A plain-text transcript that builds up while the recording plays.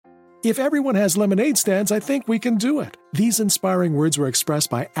If everyone has lemonade stands, I think we can do it. These inspiring words were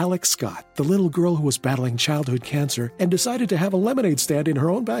expressed by Alex Scott, the little girl who was battling childhood cancer and decided to have a lemonade stand in her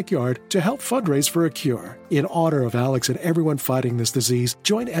own backyard to help fundraise for a cure. In honor of Alex and everyone fighting this disease,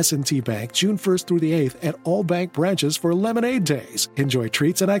 join S&T Bank June 1st through the 8th at all bank branches for Lemonade Days. Enjoy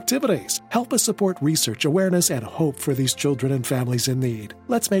treats and activities. Help us support research, awareness, and hope for these children and families in need.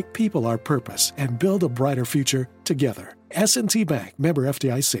 Let's make people our purpose and build a brighter future together. S&T Bank, member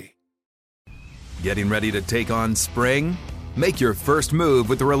FDIC. Getting ready to take on spring? Make your first move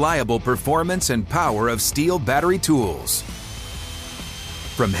with the reliable performance and power of Steel battery tools.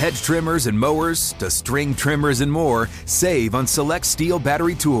 From hedge trimmers and mowers to string trimmers and more, save on select Steel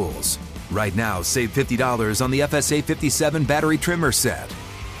battery tools. Right now, save $50 on the FSA 57 battery trimmer set.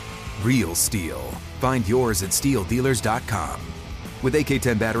 Real Steel. Find yours at steeldealers.com. With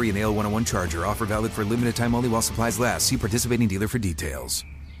AK-10 battery and AL101 charger, offer valid for limited time only while supplies last. See participating dealer for details.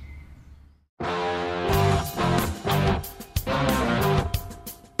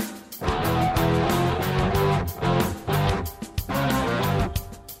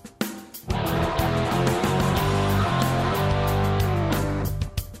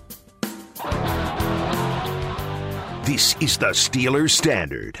 This is the Steelers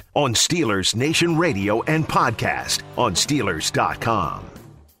Standard on Steelers Nation Radio and podcast on Steelers.com.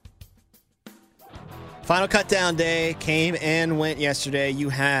 Final cutdown day came and went yesterday. You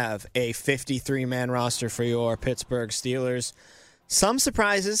have a 53-man roster for your Pittsburgh Steelers. Some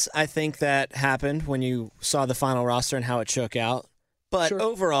surprises, I think, that happened when you saw the final roster and how it shook out. But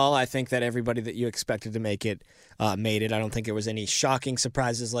overall, I think that everybody that you expected to make it made it. I don't think there was any shocking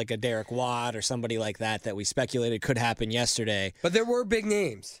surprises like a Derek Watt or somebody like that we speculated could happen yesterday. But there were big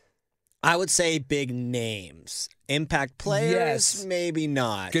names. I would say big names. Impact players, yes. Maybe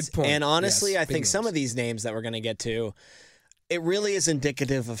not. Good point. And honestly, yes, I think names. some of these names that we're going to get to, it really is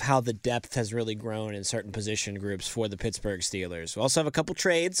indicative of how the depth has really grown in certain position groups for the Pittsburgh Steelers. We also have a couple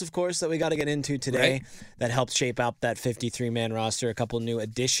trades, of course, that we got to get into today that helped shape out that 53-man roster, a couple new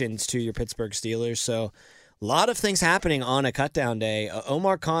additions to your Pittsburgh Steelers. So a lot of things happening on a cutdown day.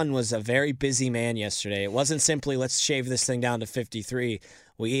 Omar Khan was a very busy man yesterday. It wasn't simply let's shave this thing down to 53.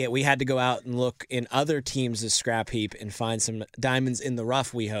 We had to go out and look in other teams' scrap heap and find some diamonds in the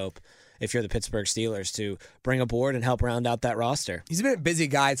rough, we hope, if you're the Pittsburgh Steelers, to bring aboard and help round out that roster. He's been a busy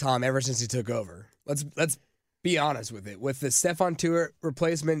guy, Tom, ever since he took over. Let's be honest with it. With the Stephon Tuitt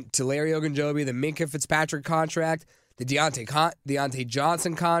replacement to Larry Ogunjobi, the Minkah Fitzpatrick contract, the Deontay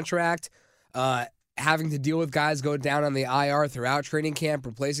Johnson contract, having to deal with guys go down on the IR throughout training camp,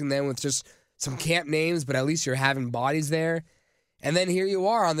 replacing them with just some camp names, but at least you're having bodies there. And then here you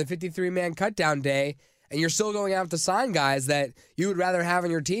are on the 53-man cutdown day, and you're still going out to sign guys that you would rather have on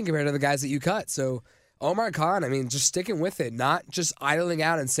your team compared to the guys that you cut. So Omar Khan, I mean, just sticking with it, not just idling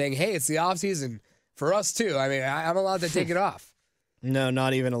out and saying, hey, it's the offseason for us too. I mean, I'm allowed to take it off. No,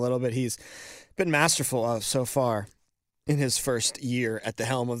 not even a little bit. He's been masterful so far in his first year at the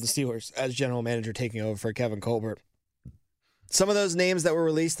helm of the Steelers as general manager, taking over for Kevin Colbert. Some of those names that were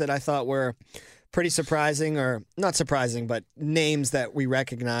released that I thought were pretty surprising, or not surprising, but names that we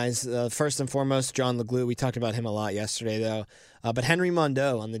recognize. First and foremost, John LeGlue. We talked about him a lot yesterday, though. But Henry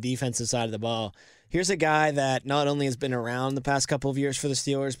Mondeau on the defensive side of the ball. Here's a guy that not only has been around the past couple of years for the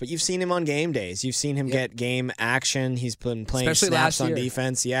Steelers, but you've seen him on game days. You've seen him get game action. He's been playing especially snaps last on year.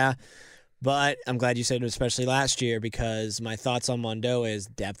 Defense. Yeah. But I'm glad you said especially last year, because my thoughts on Mondeau is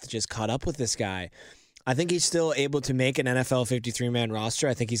depth just caught up with this guy. I think he's still able to make an NFL 53-man roster.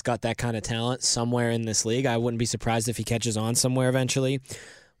 I think he's got that kind of talent somewhere in this league. I wouldn't be surprised if he catches on somewhere eventually.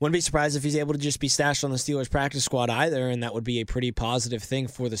 Wouldn't be surprised if he's able to just be stashed on the Steelers practice squad either, and that would be a pretty positive thing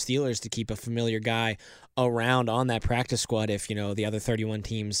for the Steelers to keep a familiar guy around on that practice squad if, the other 31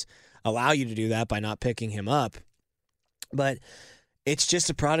 teams allow you to do that by not picking him up. But it's just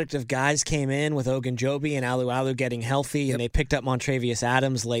a product of guys came in with Ogunjobi and Alu getting healthy, and they picked up Montrevious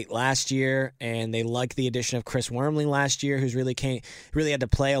Adams late last year, and they liked the addition of Chris Wormley last year, who's really had to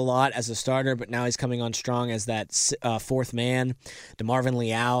play a lot as a starter, but now he's coming on strong as that fourth man. DeMarvin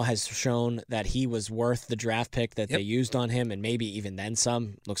Leal has shown that he was worth the draft pick that they used on him, and maybe even then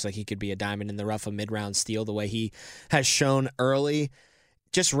some. Looks like he could be a diamond in the rough, a mid-round steal, the way he has shown early.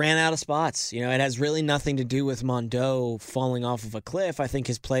 Just ran out of spots. It has really nothing to do with Mondeau falling off of a cliff. I think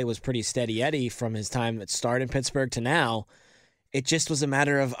his play was pretty steady Eddie from his time at start in Pittsburgh to now. It just was a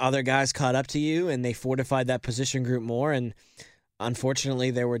matter of other guys caught up to you, and they fortified that position group more. And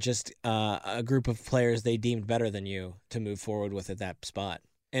unfortunately, there were just a group of players they deemed better than you to move forward with at that spot.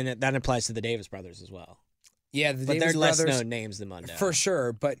 And that applies to the Davis brothers as well. Yeah, but they're less known names than Mondeau. For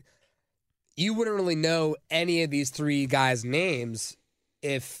sure, but you wouldn't really know any of these three guys' names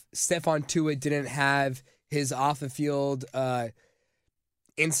if Stephon Tuitt didn't have his off-the-field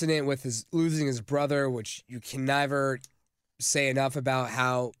incident with losing his brother, which you can never say enough about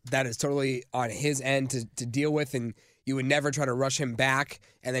how that is totally on his end to deal with, and you would never try to rush him back.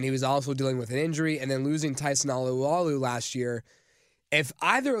 And then he was also dealing with an injury, and then losing Tyson Alualu last year. If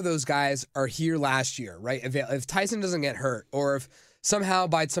either of those guys are here last year, right? If Tyson doesn't get hurt, or if somehow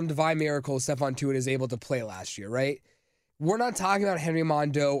by some divine miracle Stephon Tuitt is able to play last year, right? We're not talking about Henry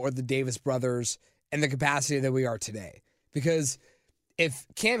Mondeau or the Davis brothers and the capacity that we are today. Because if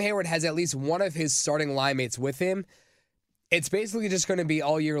Cam Hayward has at least one of his starting line mates with him, it's basically just going to be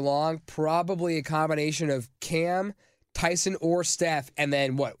all year long, probably a combination of Cam, Tyson, or Steph, and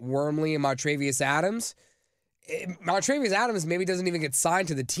then Wormley and Montravius Adams. Montravius Adams maybe doesn't even get signed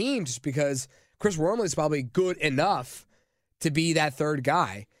to the team just because Chris Wormley is probably good enough to be that third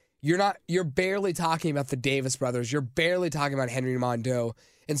guy. You're barely talking about the Davis brothers. You're barely talking about Henry Mondeau.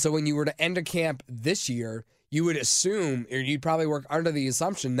 And so when you were to enter camp this year, you would assume, or you'd probably work under the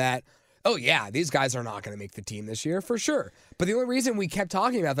assumption that, oh yeah, these guys are not going to make the team this year for sure. But the only reason we kept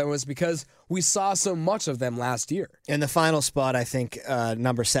talking about them was because we saw so much of them last year. In the final spot, I think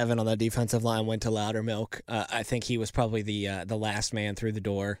number 7 on the defensive line went to Loudermilk. I think he was probably the last man through the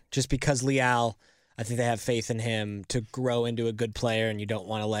door, just because Leal, I think they have faith in him to grow into a good player, and you don't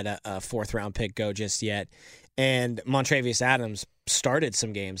want to let a 4th-round pick go just yet. And Montravius Adams started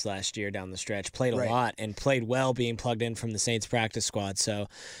some games last year down the stretch, played a lot, and played well being plugged in from the Saints practice squad. So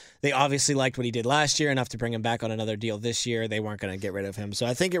they obviously liked what he did last year enough to bring him back on another deal this year. They weren't going to get rid of him. So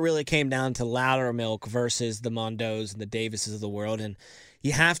I think it really came down to Loudermilk versus the Mondeaus and the Davises of the world. And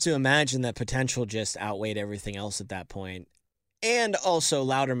you have to imagine that potential just outweighed everything else at that point. And also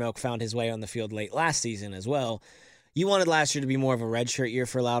Loudermilk found his way on the field late last season as well. You wanted last year to be more of a redshirt year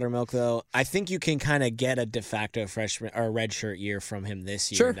for Loudermilk, though. I think you can kind of get a de facto freshman or redshirt year from him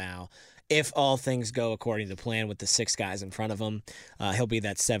this year now. If all things go according to plan with the 6 guys in front of him, he'll be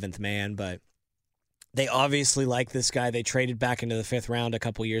that 7th man. But they obviously like this guy. They traded back into the 5th round a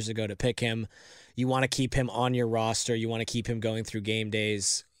couple years ago to pick him. You want to keep him on your roster. You want to keep him going through game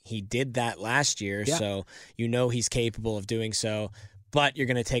days. He did that last year, so you know he's capable of doing so. But you're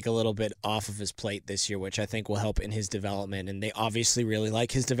going to take a little bit off of his plate this year, which I think will help in his development. And they obviously really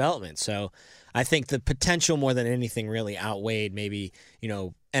like his development. So I think the potential more than anything really outweighed maybe,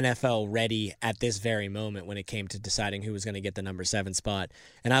 NFL ready at this very moment when it came to deciding who was going to get the number 7 spot.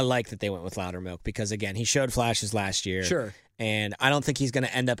 And I like that they went with Loudermilk because, again, he showed flashes last year. Sure. And I don't think he's going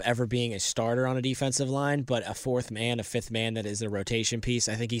to end up ever being a starter on a defensive line, but a 4th man, a 5th man that is a rotation piece,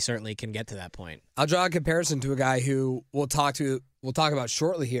 I think he certainly can get to that point. I'll draw a comparison to a guy who we'll talk about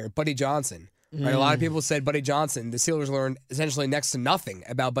shortly here, Buddy Johnson. Right? A lot of people said Buddy Johnson. The Steelers learned essentially next to nothing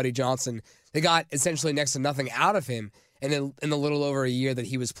about Buddy Johnson. They got essentially next to nothing out of him in the little over a year that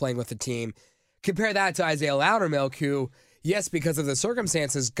he was playing with the team. Compare that to Isaiah Loudermilk, who, yes, because of the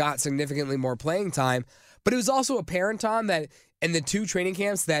circumstances, got significantly more playing time. But it was also apparent, Tom, that in the 2 training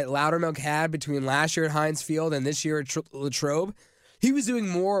camps that Loudermilk had between last year at Heinz Field and this year at Latrobe, he was doing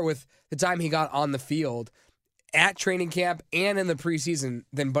more with the time he got on the field at training camp and in the preseason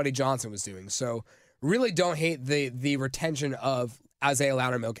than Buddy Johnson was doing. So really don't hate the retention of Isaiah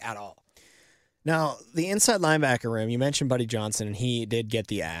Loudermilk at all. Now, the inside linebacker room, you mentioned Buddy Johnson, and he did get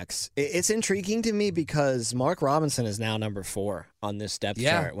the axe. It's intriguing to me because Mark Robinson is now number 4 on this depth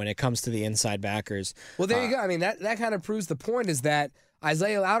chart when it comes to the inside backers. Well, there you go. I mean, that kind of proves the point is that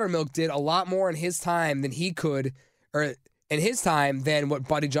Isaiah Loudermilk did a lot more in his time than he could, or in his time than what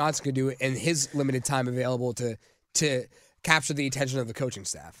Buddy Johnson could do in his limited time available to capture the attention of the coaching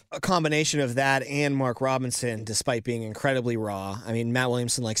staff. A combination of that and Mark Robinson, despite being incredibly raw. I mean, Matt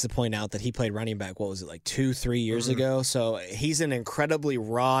Williamson likes to point out that he played running back, 2-3 years ago? So he's an incredibly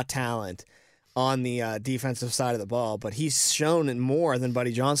raw talent on the defensive side of the ball, but he's shown more than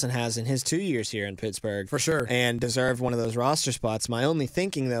Buddy Johnson has in his 2 years here in Pittsburgh. For sure. And deserved one of those roster spots. My only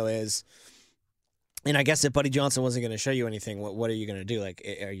thinking, though, is, and I guess if Buddy Johnson wasn't going to show you anything, what are you going to do?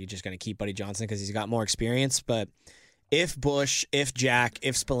 Are you just going to keep Buddy Johnson because he's got more experience? But if Bush, if Jack,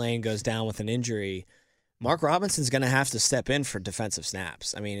 if Spillane goes down with an injury, Mark Robinson's going to have to step in for defensive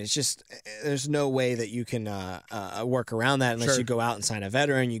snaps. I mean, it's just, there's no way that you can work around that unless you go out and sign a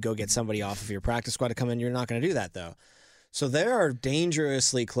veteran, you go get somebody off of your practice squad to come in. You're not going to do that, though. So they are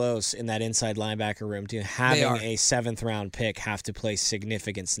dangerously close in that inside linebacker room to having a 7th-round pick have to play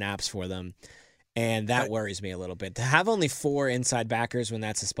significant snaps for them. And that worries me a little bit. To have only 4 inside backers when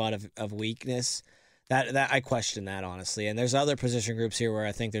that's a spot of weakness, that I question that, honestly. And there's other position groups here where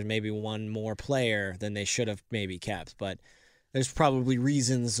I think there's maybe one more player than they should have maybe kept. But there's probably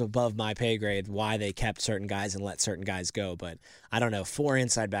reasons above my pay grade why they kept certain guys and let certain guys go. But I don't know. 4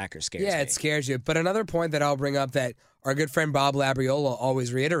 inside backers scares me. Yeah, it scares you. But another point that I'll bring up that our good friend Bob Labriola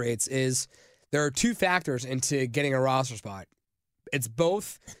always reiterates is there are 2 factors into getting a roster spot. It's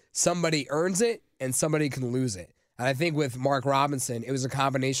both somebody earns it and somebody can lose it. And I think with Mark Robinson, it was a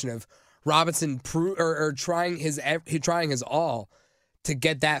combination of Robinson trying his all to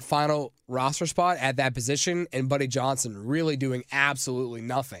get that final roster spot at that position, and Buddy Johnson really doing absolutely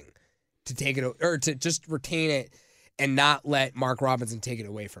nothing to take it or to just retain it and not let Mark Robinson take it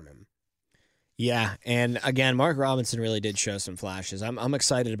away from him. Yeah, and again, Mark Robinson really did show some flashes. I'm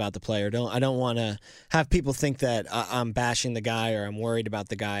excited about the player. I don't want to have people think that I'm bashing the guy or I'm worried about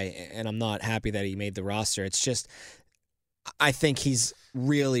the guy, and I'm not happy that he made the roster. It's just I think he's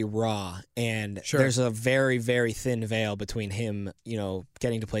really raw, and there's a very, very thin veil between him,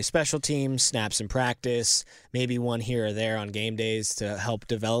 getting to play special teams, snaps in practice, maybe one here or there on game days to help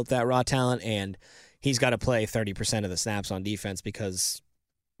develop that raw talent, and he's got to play 30% of the snaps on defense because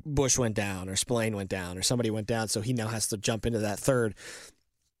Bush went down or Spillane went down or somebody went down, so he now has to jump into that third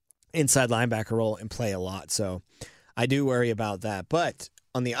inside linebacker role and play a lot. So I do worry about that. But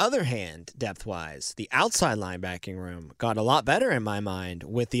on the other hand, depth-wise, the outside linebacking room got a lot better in my mind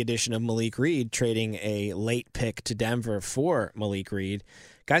with the addition of Malik Reed, trading a late pick to Denver for Malik Reed.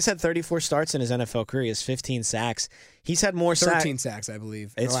 Guy's had 34 starts in his NFL career. He has 15 sacks. He's had more 13 sacks, I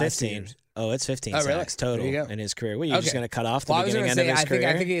believe. It's 15. Oh, it's 15 sacks total in his career. What, are you just going to cut off the beginning end of his career?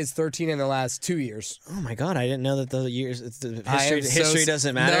 I think he has 13 in the last 2 years. Oh, my God. I didn't know that history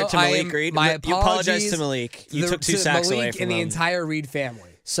doesn't matter to Malik Reed. You apologize to Malik. You took 2 sacks Malik away from him. and the entire Reed family.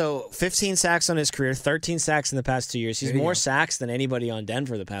 So 15 sacks on his career, 13 sacks in the past 2 years. He's more sacks than anybody on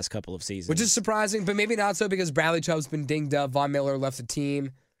Denver the past couple of seasons. Which is surprising, but maybe not so because Bradley Chubb's been dinged up. Von Miller left the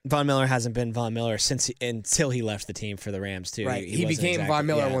team. Von Miller hasn't been Von Miller until he left the team for the Rams, too. Right. He became Von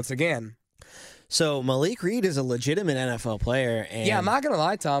Miller once again. So Malik Reed is a legitimate NFL player. And yeah, I'm not going to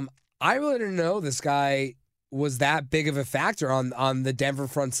lie, Tom. I really didn't know this guy was that big of a factor on the Denver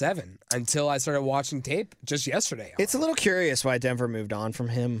front seven until I started watching tape just yesterday. It's a little curious why Denver moved on from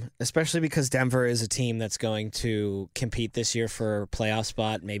him, especially because Denver is a team that's going to compete this year for a playoff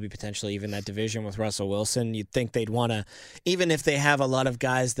spot, maybe potentially even that division with Russell Wilson. You'd think they'd want to, even if they have a lot of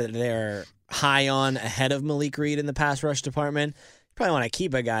guys that they're high on ahead of Malik Reed in the pass rush department, probably want to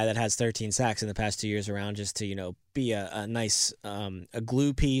keep a guy that has 13 sacks in the past 2 years around just to, be a nice a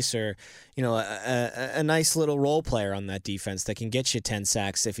glue piece or, a nice little role player on that defense that can get you 10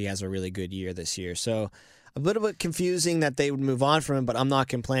 sacks if he has a really good year this year. So a little bit confusing that they would move on from him, but I'm not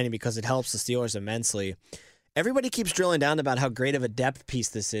complaining because it helps the Steelers immensely. Everybody keeps drilling down about how great of a depth piece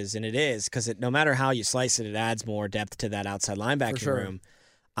this is, and it is because no matter how you slice it, it adds more depth to that outside linebacker room.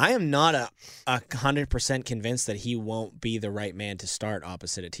 I am not 100% convinced that he won't be the right man to start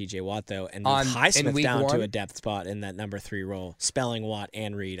opposite of T.J. Watt, though, and move Highsmith down to a depth spot in that number 3 role, spelling Watt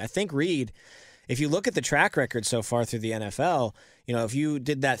and Reed. I think Reed, if you look at the track record so far through the NFL, if you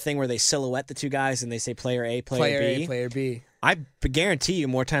did that thing where they silhouette the two guys and they say player A, player B. Player B. I guarantee you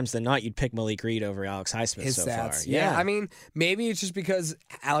more times than not you'd pick Malik Reed over Alex Highsmith so far. Yeah, I mean, maybe it's just because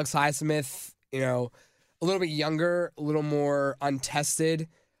Alex Highsmith, a little bit younger, a little more untested.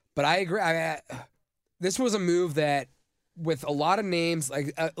 But I agree. This was a move that, with a lot of names,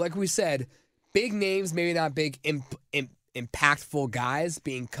 like we said, big names, maybe not big, impactful guys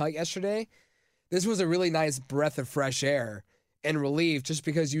being cut yesterday. This was a really nice breath of fresh air and relief, just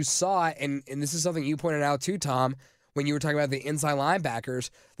because you saw it, and this is something you pointed out too, Tom, when you were talking about the inside linebackers.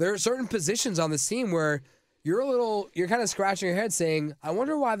 There are certain positions on this team where you're kind of scratching your head, saying, "I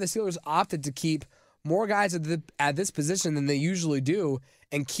wonder why the Steelers opted to keep more guys at this position than they usually do,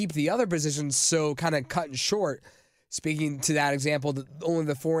 and keep the other positions so kind of cut and short." Speaking to that example, only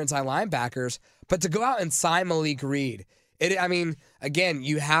the 4 inside linebackers, but to go out and sign Malik Reed, again,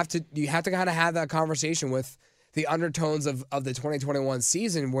 you have to kind of have that conversation with the undertones of the 2021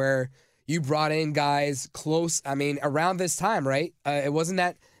 season where you brought in guys close. Around this time, right? It wasn't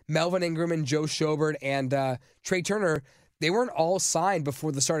that Melvin Ingram and Joe Schobert and Trey Turner, they weren't all signed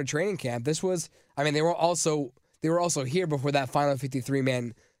before the start of training camp. This was, they were also here before that final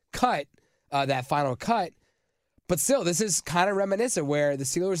 53-man cut, that final cut. But still, this is kind of reminiscent where the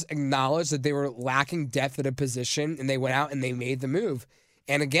Steelers acknowledged that they were lacking depth at a position, and they went out and they made the move.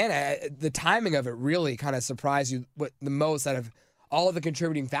 And again, the timing of it really kind of surprised you the most out of all of the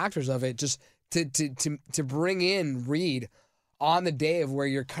contributing factors of it, just to bring in Reed on the day of where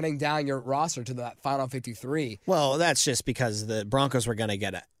you're cutting down your roster to that final 53. Well, that's just because the Broncos were going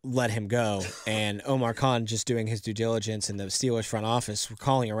to let him go, and Omar Khan just doing his due diligence, and the Steelers front office were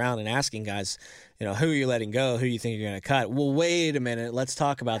calling around and asking guys, who are you letting go? Who you think you're going to cut? Well, wait a minute. Let's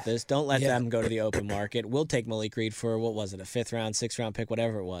talk about this. Don't let them go to the open market. We'll take Malik Reed for, what was it, a 5th round, 6th round pick,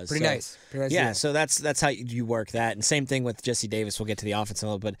 whatever it was. Pretty nice. Yeah, deal. so that's how you work that. And same thing with Jesse Davis. We'll get to the offense in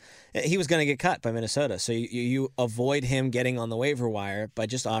a little bit. He was going to get cut by Minnesota. So you avoid him getting on the waiver wire by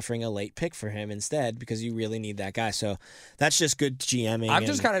just offering a late pick for him instead, because you really need that guy. So that's just good GMing. I'm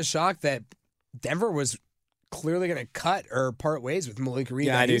just kind of shocked that Denver was clearly going to cut or part ways with Malik Reed.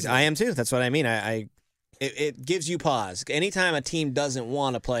 Yeah, I am too. That's what I mean. It gives you pause. Anytime a team doesn't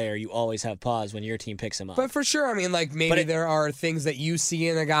want a player, you always have pause when your team picks him up. But for sure, I mean, like maybe there are things that you see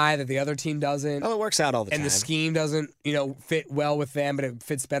in a guy that the other team doesn't. Oh, it works out all the time. And the scheme doesn't, fit well with them, but it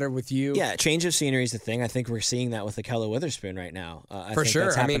fits better with you. Yeah, change of scenery is the thing. I think we're seeing that with Ahkello Witherspoon right now. For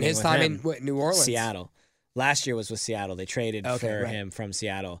sure. I mean, his time in New Orleans. Seattle. Last year was with Seattle. They traded for him from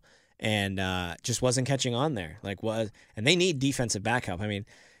Seattle. And just wasn't catching on there. And they need defensive backup. I mean,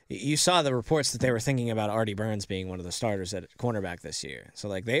 you saw the reports that they were thinking about Artie Burns being one of the starters at cornerback this year. So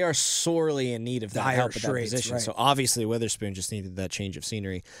they are sorely in need of that help at that position. Right. So obviously Witherspoon just needed that change of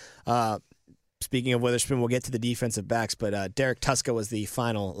scenery. Speaking of Witherspoon, we'll get to the defensive backs, but Derek Tuska was the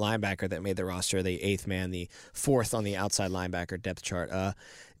final linebacker that made the roster, the 8th man, the 4th on the outside linebacker depth chart.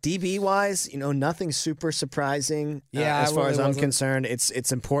 DB-wise, nothing super surprising as far as I'm concerned.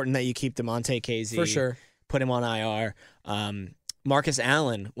 It's important that you keep DeMonte Casey. For sure. Put him on IR. Marcus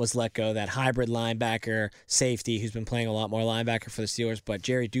Allen was let go, that hybrid linebacker safety who's been playing a lot more linebacker for the Steelers, but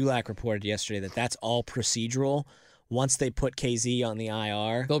Jerry Dulac reported yesterday that that's all procedural. Once they put KZ on the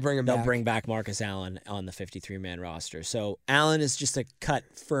IR, they'll bring back Marcus Allen on the 53-man roster. So Allen is just a cut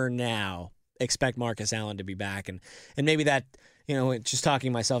for now. Expect Marcus Allen to be back, and maybe that, just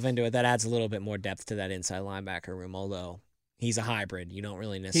talking myself into it, that adds a little bit more depth to that inside linebacker room, although he's a hybrid. You don't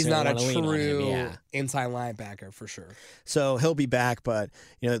really necessarily want to lean on him. He's not a true inside linebacker for sure. So he'll be back, but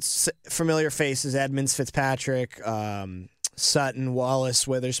it's familiar faces: Edmonds, Fitzpatrick, Sutton, Wallace,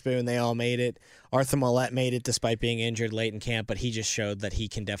 Witherspoon. They all made it. Arthur Millette made it despite being injured late in camp, but he just showed that he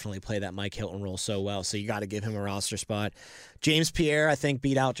can definitely play that Mike Hilton role so well. So you got to give him a roster spot. James Pierre, I think,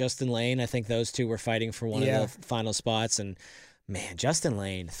 beat out Justin Lane. I think those two were fighting for one of the final spots, and man, Justin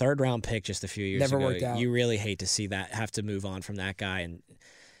Lane, 3rd round pick just a few years ago. Never worked out. You really hate to see that, have to move on from that guy. And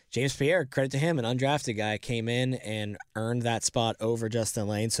James Pierre, credit to him, an undrafted guy, came in and earned that spot over Justin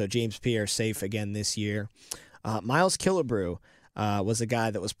Lane. So James Pierre safe again this year. Miles Killebrew was a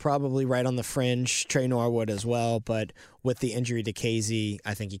guy that was probably right on the fringe. Trey Norwood as well, but with the injury to KZ,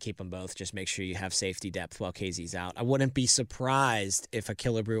 I think you keep them both. Just make sure you have safety depth while KZ's out. I wouldn't be surprised if a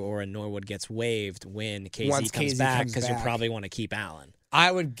Killebrew or a Norwood gets waived when KZ comes back, because you probably want to keep Allen.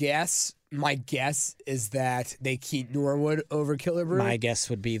 I would guess, my guess is that they keep Norwood over Killebrew. My guess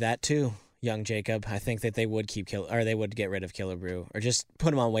would be that too. Young Jacob, I think that they would they would get rid of Killebrew, or just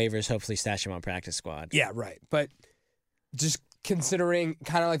put him on waivers, hopefully stash him on practice squad. Yeah, right. But just considering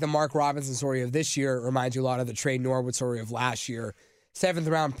kind of like the Mark Robinson story of this year, it reminds you a lot of the Trey Norwood story of last year. 7th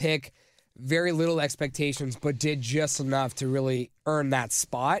round pick, very little expectations, but did just enough to really earn that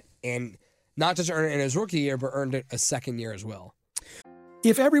spot, and not just earn it in his rookie year, but earned it a second year as well.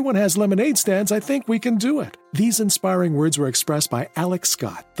 If everyone has lemonade stands, I think we can do it. These inspiring words were expressed by Alex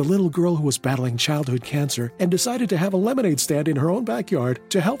Scott, the little girl who was battling childhood cancer and decided to have a lemonade stand in her own backyard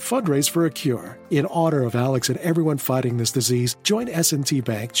to help fundraise for a cure. In honor of Alex and everyone fighting this disease, join S&T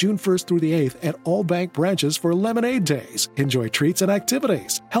Bank June 1st through the 8th at all bank branches for Lemonade Days. Enjoy treats and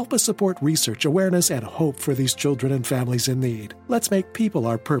activities. Help us support research, awareness, and hope for these children and families in need. Let's make people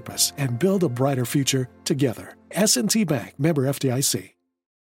our purpose and build a brighter future together. S&T Bank, member FDIC.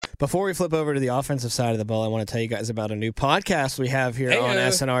 Before we flip over to the offensive side of the ball, I want to tell you guys about a new podcast we have here on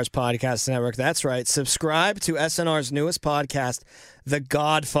SNR's Podcast Network. That's right. Subscribe to SNR's newest podcast. The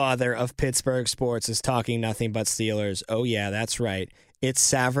godfather of Pittsburgh sports is talking nothing but Steelers. Oh, yeah, that's right. It's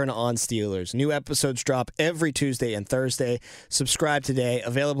Savran on Steelers. New episodes drop every Tuesday and Thursday. Subscribe today.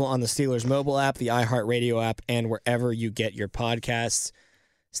 Available on the Steelers mobile app, the iHeartRadio app, and wherever you get your podcasts.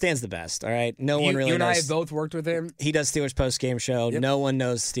 Stan's the best, all right? No one really knows. You and I have both worked with him. He does Steelers post-game show. Yep. No one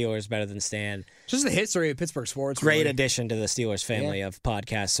knows Steelers better than Stan. Just the history of Pittsburgh sports. Great addition to the Steelers family of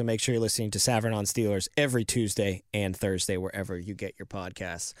podcasts. So make sure you're listening to Savran on Steelers every Tuesday and Thursday, wherever you get your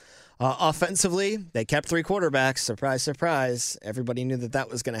podcasts. Offensively, they kept 3 quarterbacks. Surprise, surprise. Everybody knew that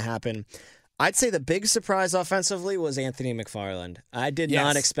was going to happen. I'd say the big surprise offensively was Anthony McFarland. I did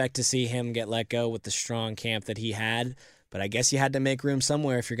not expect to see him get let go with the strong camp that he had. But I guess you had to make room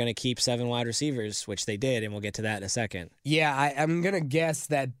somewhere if you're going to keep 7 wide receivers, which they did, and we'll get to that in a second. Yeah, I'm going to guess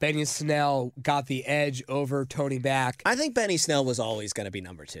that Benny Snell got the edge over Tony Back. I think Benny Snell was always going to be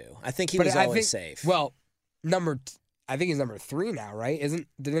number 2. I think he was always safe. Well, I think he's number 3 now, right?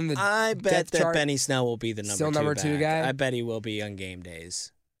 Didn't the I bet depth that chart Benny Snell will be the still number 2 guy? I bet he will be on game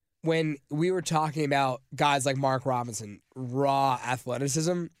days. When we were talking about guys like Mark Robinson, raw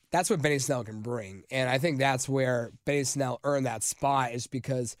athleticism, that's what Benny Snell can bring. And I think that's where Benny Snell earned that spot, is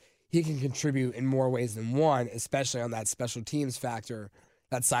because he can contribute in more ways than one, especially on that special teams factor,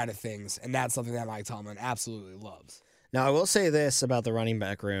 that side of things. And that's something that Mike Tomlin absolutely loves. Now, I will say this about the running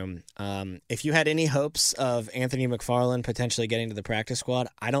back room. If you had any hopes of Anthony McFarland potentially getting to the practice squad,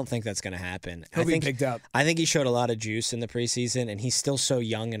 I don't think that's going to happen. He'll be picked up. I think he showed a lot of juice in the preseason, and he's still so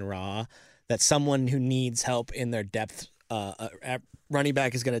young and raw that someone who needs help in their depth at running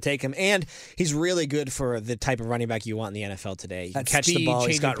back is going to take him. And he's really good for the type of running back you want in the NFL today. He can catch the ball.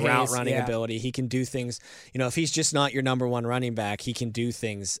 He's got route running ability. He can do things. If he's just not your number one running back, he can do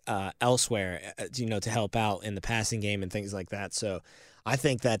things elsewhere, to help out in the passing game and things like that. So I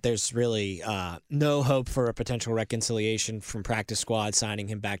think that there's really no hope for a potential reconciliation from practice squad, signing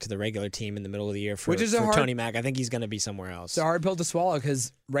him back to the regular team in the middle of the year for Tony Mack. I think he's going to be somewhere else. It's a hard pill to swallow,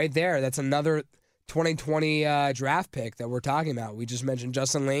 because right there, that's another 2020 draft pick that we're talking about. We just mentioned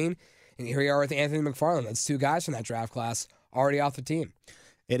Justin Lane, and here we are with Anthony McFarland. That's 2 guys from that draft class already off the team.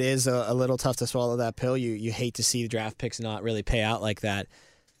 It is a little tough to swallow that pill. You hate to see the draft picks not really pay out like that.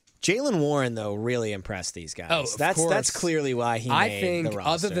 Jaylen Warren, though, really impressed these guys. Oh, that's clearly why he made the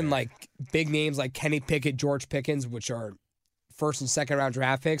roster. Other than like big names like Kenny Pickett, George Pickens, which are first and second round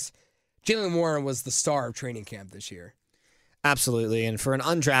draft picks, Jaylen Warren was the star of training camp this year. Absolutely, and for an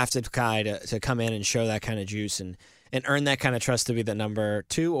undrafted guy to come in and show that kind of juice and earn that kind of trust to be the number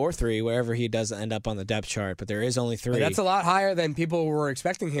 2 or 3, wherever he does end up on the depth chart, but there is only 3. But that's a lot higher than people were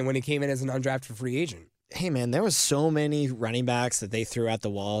expecting him when he came in as an undrafted free agent. Hey, man, there was so many running backs that they threw at the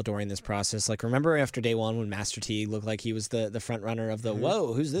wall during this process. Like, remember after day 1 when Master T looked like he was the front runner of the,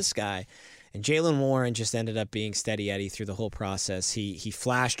 whoa, who's this guy? And Jaylen Warren just ended up being steady Eddie through the whole process. He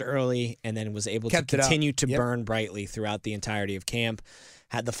flashed early and then was able to continue to burn brightly throughout the entirety of camp.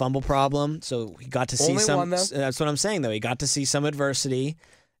 Had the fumble problem, so he got to see some. That's what I'm saying, though. He got to see some adversity,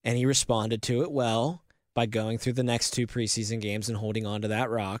 and he responded to it well by going through the next 2 preseason games and holding on to that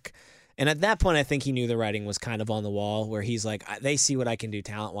rock. And at that point, I think he knew the writing was kind of on the wall, where he's like, they see what I can do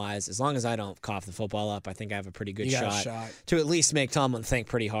talent-wise. As long as I don't cough the football up, I think I have a pretty good shot to at least make Tomlin think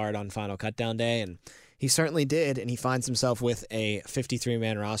pretty hard on final cutdown day. And he certainly did, and he finds himself with a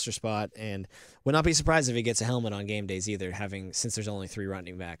 53-man roster spot, and would not be surprised if he gets a helmet on game days either, since there's only 3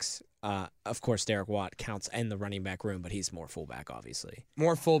 running backs. Of course, Derek Watt counts in the running back room, but he's more fullback, obviously.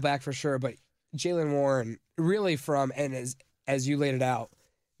 More fullback for sure, but Jaylen Warren really as you laid it out,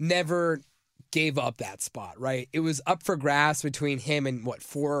 never gave up that spot, right? It was up for grabs between him and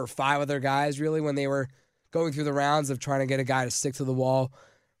 4 or 5 other guys, really, when they were going through the rounds of trying to get a guy to stick to the wall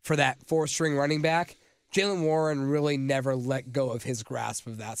for that 4th-string running back. Jaylen Warren really never let go of his grasp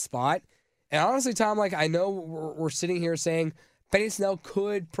of that spot. And honestly, Tom, I know we're sitting here saying Benny Snell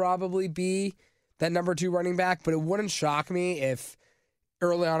could probably be that number 2 running back, but it wouldn't shock me if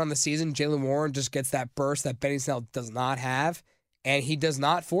early on in the season, Jaylen Warren just gets that burst that Benny Snell does not have, and he does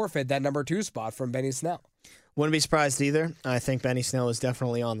not forfeit that number 2 spot from Benny Snell. Wouldn't be surprised either. I think Benny Snell is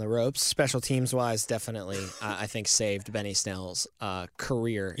definitely on the ropes. Special teams-wise, definitely, I think, saved Benny Snell's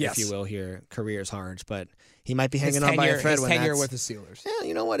career, if you will here. Career's hard, but he might be hanging on by a thread. His tenure with the Steelers. Yeah,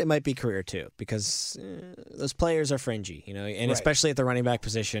 you know what? It might be career, too, because those players are fringy, and especially at the running back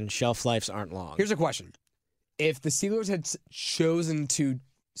position, shelf lives aren't long. Here's a question. If the Steelers had chosen to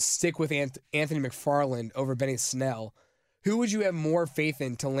stick with Anthony McFarland over Benny Snell, who would you have more faith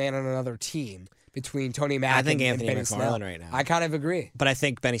in to land on another team between Tony Mack and Benny Snell? I think Anthony McFarland right now. I kind of agree. But I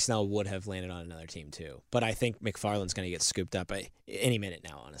think Benny Snell would have landed on another team too. But I think McFarland's going to get scooped up any minute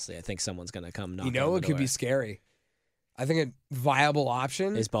now, honestly. I think someone's going to come knocking on the it could door. Be scary. I think a viable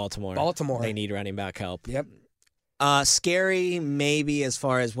option is Baltimore. They need running back help. Yep. Scary maybe as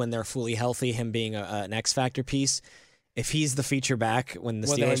far as when they're fully healthy, him being an X-factor piece. If he's the feature back when the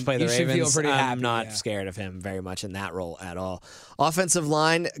Steelers play the Ravens, I'm not scared of him very much in that role at all. Offensive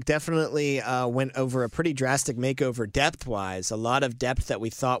line definitely went over a pretty drastic makeover depth-wise. A lot of depth that we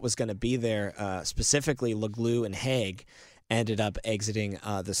thought was going to be there, specifically LeGlue and Haig, ended up exiting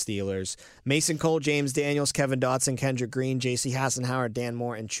the Steelers. Mason Cole, James Daniels, Kevin Dotson, Kendrick Green, J.C. Hassenhauer, Dan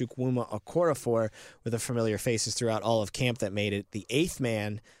Moore, and Chukwuma Okorafor were the familiar faces throughout all of camp that made it. The 8th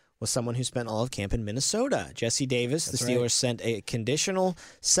man was someone who spent all of camp in Minnesota. Jesse Davis, That's the Steelers right. sent a conditional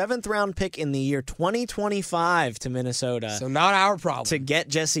 7th-round pick in the year 2025 to Minnesota. So not our problem. To get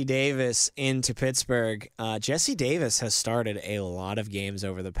Jesse Davis into Pittsburgh. Jesse Davis has started a lot of games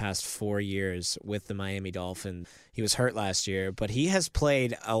over the past 4 years with the Miami Dolphins. He was hurt last year, but he has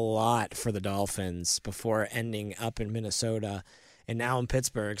played a lot for the Dolphins before ending up in Minnesota and now in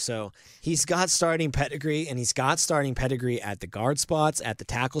Pittsburgh. So he's got starting pedigree, and he's got starting pedigree at the guard spots, at the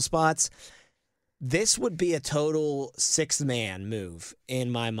tackle spots. This would be a total 6th-man move in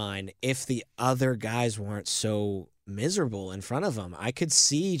my mind if the other guys weren't so miserable in front of him. I could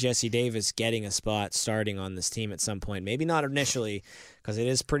see Jesse Davis getting a spot starting on this team at some point. Maybe not initially, because it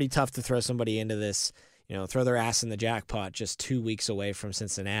is pretty tough to throw somebody into this, throw their ass in the jackpot just 2 weeks away from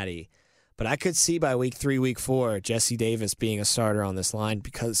Cincinnati. But I could see by week 3, week 4, Jesse Davis being a starter on this line,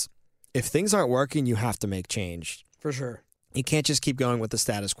 because if things aren't working, you have to make change. For sure. You can't just keep going with the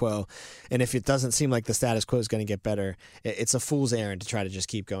status quo. And if it doesn't seem like the status quo is going to get better, it's a fool's errand to try to just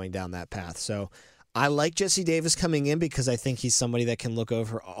keep going down that path. So I like Jesse Davis coming in because I think he's somebody that can look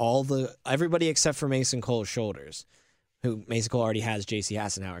over everybody except for Mason Cole's shoulders, who Mason Cole already has J.C.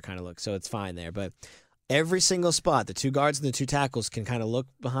 Hassenauer kind of look, so it's fine there. But every single spot, the 2 guards and the 2 tackles can kind of look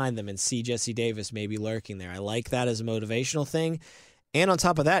behind them and see Jesse Davis maybe lurking there. I like that as a motivational thing. And on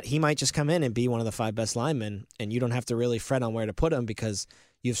top of that, he might just come in and be one of the 5 best linemen, and you don't have to really fret on where to put him because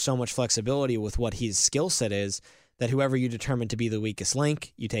you have so much flexibility with what his skill set is that whoever you determine to be the weakest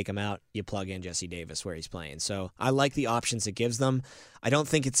link, you take him out, you plug in Jesse Davis where he's playing. So I like the options it gives them. I don't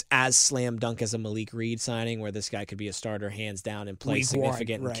think it's as slam dunk as a Malik Reed signing where this guy could be a starter hands down and play Week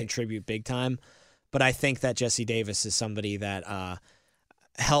significant 1, right. and contribute big time. But I think that Jesse Davis is somebody that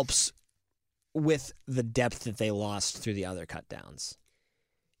helps with the depth that they lost through the other cut downs.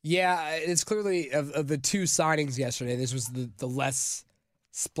 Yeah, it's clearly, of the 2 signings yesterday, this was the less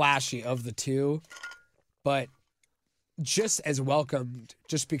splashy of the 2. But just as welcomed,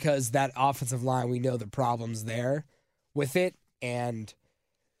 just because that offensive line, we know the problems there with it. And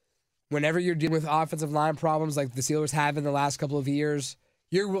whenever you're dealing with offensive line problems like the Steelers have in the last couple of years,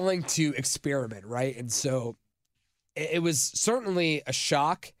 you're willing to experiment, right? And so it was certainly a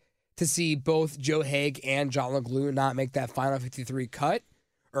shock to see both Joe Haeg and John LeGlue not make that final 53 cut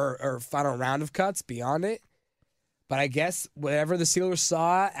or final round of cuts beyond it. But I guess whatever the Steelers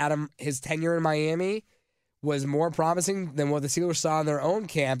saw out of his tenure in Miami was more promising than what the Steelers saw in their own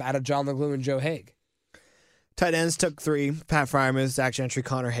camp out of John LeGlue and Joe Haeg. Tight ends took 3. Pat Freiermuth, Zach Gentry,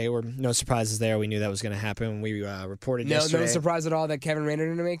 Connor Hayward. No surprises there. We knew that was going to happen when we reported yesterday. No surprise at all that Kevin Raynor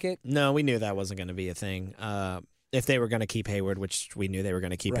didn't make it? No, we knew that wasn't going to be a thing. If they were going to keep Hayward, which we knew they were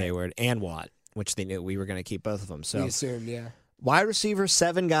going to keep Hayward, and Watt, which they knew we were going to keep both of them. So we assumed, yeah. Wide receiver,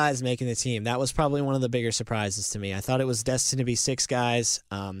 7 guys making the team. That was probably one of the bigger surprises to me. I thought it was destined to be 6 guys.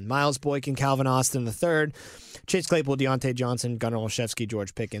 Miles Boykin, Calvin Austin the third, Chase Claypool, Deontay Johnson, Gunnar Olszewski,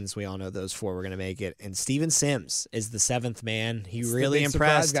 George Pickens. We all know those 4 were going to make it. And Steven Sims is the 7th man. He It's really the big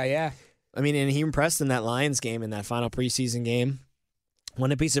impressed. surprise guy, yeah. I mean, and he impressed in that Lions game, in that final preseason game.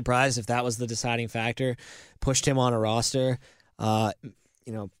 Wouldn't be surprised if that was the deciding factor. Pushed him on a roster. Part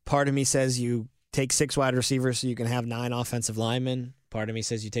of me says you take 6 wide receivers so you can have 9 offensive linemen. Part of me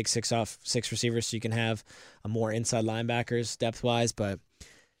says you take 6 receivers so you can have more inside linebackers depth-wise. But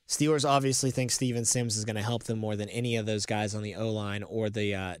Steelers obviously think Steven Sims is going to help them more than any of those guys on the O-line or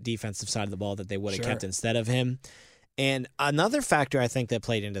the defensive side of the ball that they would have kept instead of him. And another factor I think that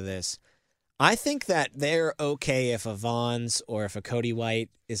played into this, I think that they're okay if a Vaughns or if a Cody White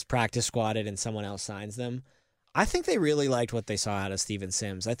is practice squatted and someone else signs them. I think they really liked what they saw out of Steven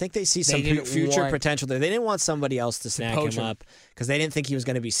Sims. I think they see some future potential there. They didn't want somebody else to snag him up because they didn't think he was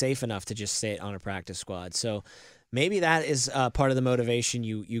going to be safe enough to just sit on a practice squad. So maybe that is part of the motivation.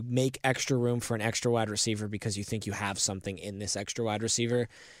 You make extra room for an extra wide receiver because you think you have something in this extra wide receiver.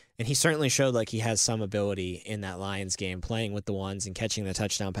 And he certainly showed like he has some ability in that Lions game, playing with the ones and catching the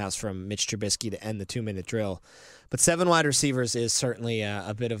touchdown pass from Mitch Trubisky to end the 2-minute drill. But 7 wide receivers is certainly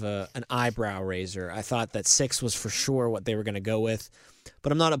a bit of an eyebrow raiser. I thought that 6 was for sure what they were going to go with.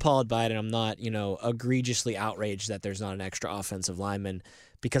 But I'm not appalled by it, and I'm not, egregiously outraged that there's not an extra offensive lineman.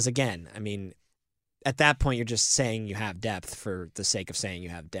 Because, again, I mean, at that point, you're just saying you have depth for the sake of saying you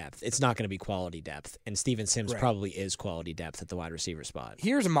have depth. It's not going to be quality depth. And Steven Sims probably is quality depth at the wide receiver spot.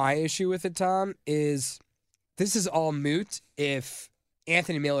 Here's my issue with it, Tom, is this is all moot if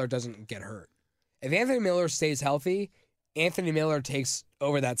Anthony Miller doesn't get hurt. If Anthony Miller stays healthy, Anthony Miller takes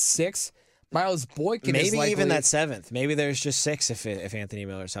over that 6. Miles Boykin is likely, even that 7th. Maybe there's just 6 if Anthony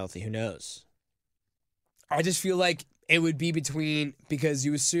Miller's healthy. Who knows? I just feel like it would be because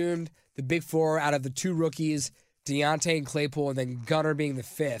you assumed the big 4 out of the 2 rookies Deontay and Claypool, and then Gunner being the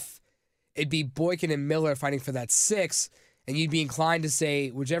 5th, it'd be Boykin and Miller fighting for that 6th, and you'd be inclined to say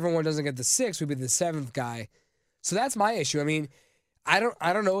whichever one doesn't get the 6th would be the 7th guy. So that's my issue. I mean, I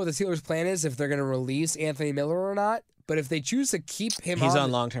don't know what the Steelers' plan is, if they're going to release Anthony Miller or not, but if they choose to keep him He's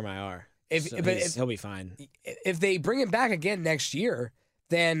on long-term IR. He'll be fine. If they bring him back again next year,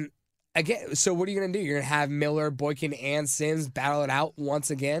 then again, so what are you going to do? You're going to have Miller, Boykin, and Sims battle it out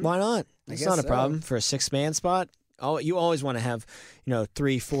once again? Why not? It's not a problem for a 6-man spot. Oh, you always want to have,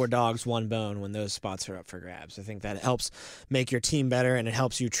 3-4 dogs, one bone when those spots are up for grabs. I think that helps make your team better, and it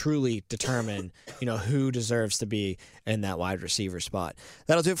helps you truly determine, who deserves to be in that wide receiver spot.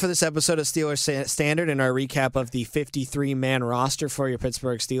 That'll do it for this episode of Steelers Standard and our recap of the 53-man roster for your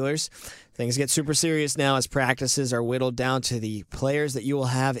Pittsburgh Steelers. Things get super serious now as practices are whittled down to the players that you will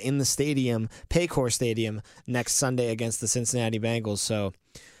have in the stadium, Paycor Stadium, next Sunday against the Cincinnati Bengals. So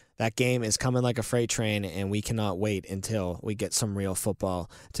that game is coming like a freight train, and we cannot wait until we get some real football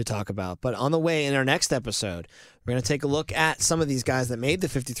to talk about. But on the way in our next episode, we're going to take a look at some of these guys that made the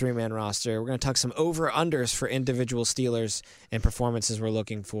 53-man roster. We're going to talk some over-unders for individual Steelers and performances we're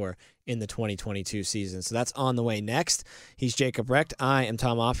looking for in the 2022 season. So that's on the way next. He's Jacob Recht. I am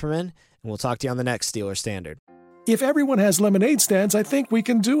Tom Opperman, and we'll talk to you on the next Steelers Standard. If everyone has lemonade stands, I think we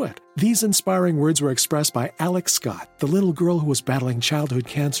can do it. These inspiring words were expressed by Alex Scott, the little girl who was battling childhood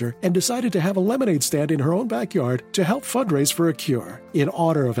cancer and decided to have a lemonade stand in her own backyard to help fundraise for a cure. In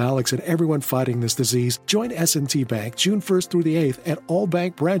honor of Alex and everyone fighting this disease, join S&T Bank June 1st through the 8th at all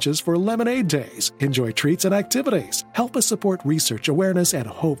bank branches for Lemonade Days. Enjoy treats and activities. Help us support research, awareness, and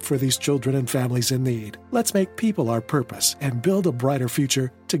hope for these children and families in need. Let's make people our purpose and build a brighter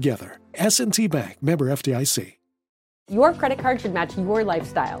future together. S&T Bank, member FDIC. Your credit card should match your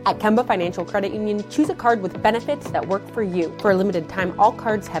lifestyle. At Kemba Financial Credit Union, choose a card with benefits that work for you. For a limited time, all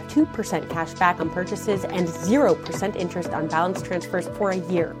cards have 2% cash back on purchases and 0% interest on balance transfers for a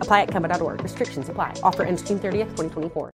year. Apply at Kemba.org. Restrictions apply. Offer ends June 30th, 2024.